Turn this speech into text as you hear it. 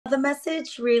The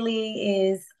message really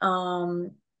is,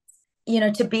 to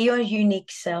be your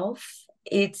unique self.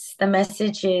 It's the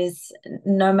message is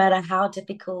no matter how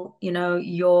difficult,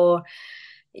 your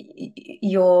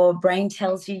brain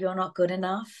tells you you're not good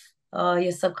enough, or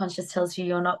your subconscious tells you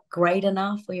you're not great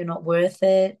enough, or you're not worth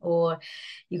it, or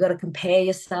you got to compare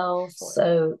yourself.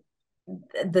 So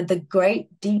the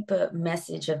great deeper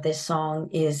message of this song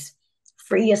is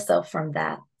free yourself from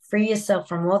that. Free yourself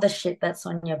from all the shit that's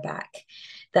on your back.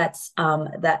 That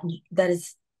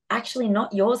is actually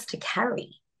not yours to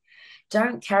carry.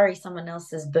 Don't carry someone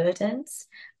else's burdens,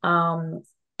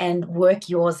 and work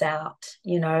yours out.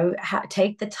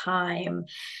 Take the time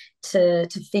to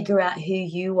figure out who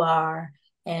you are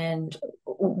and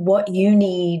what you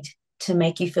need to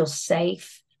make you feel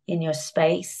safe in your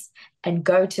space, and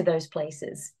go to those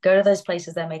places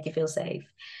that make you feel safe.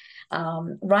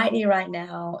 Right Here Right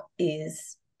Now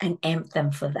is an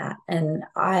anthem for that, and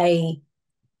I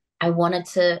wanted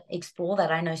to explore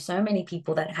that. I know so many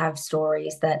people that have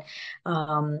stories that,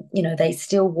 they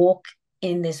still walk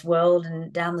in this world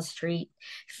and down the street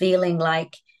feeling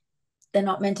like they're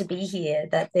not meant to be here,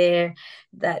 that they're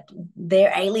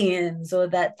aliens, or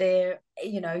that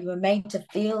you're made to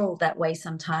feel that way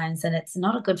sometimes, and it's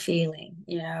not a good feeling.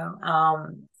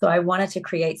 So I wanted to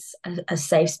create a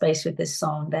safe space with this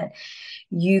song, that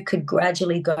you could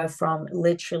gradually go from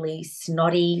literally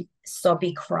snotty,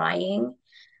 sobby crying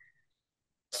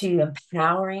to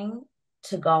empowering,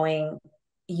 to going,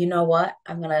 you know what,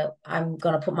 I'm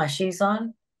gonna put my shoes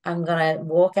on, I'm gonna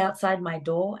walk outside my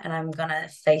door, and I'm gonna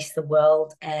face the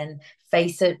world, and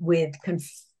face it with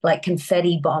like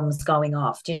confetti bombs going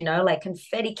off. Do you know, like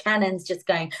confetti cannons just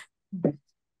going,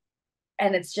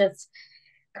 and it's just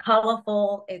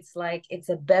colorful. It's like it's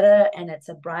a better and it's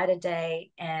a brighter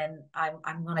day, and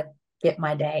I'm gonna get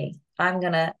my day. I'm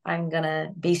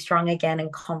gonna be strong again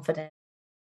and confident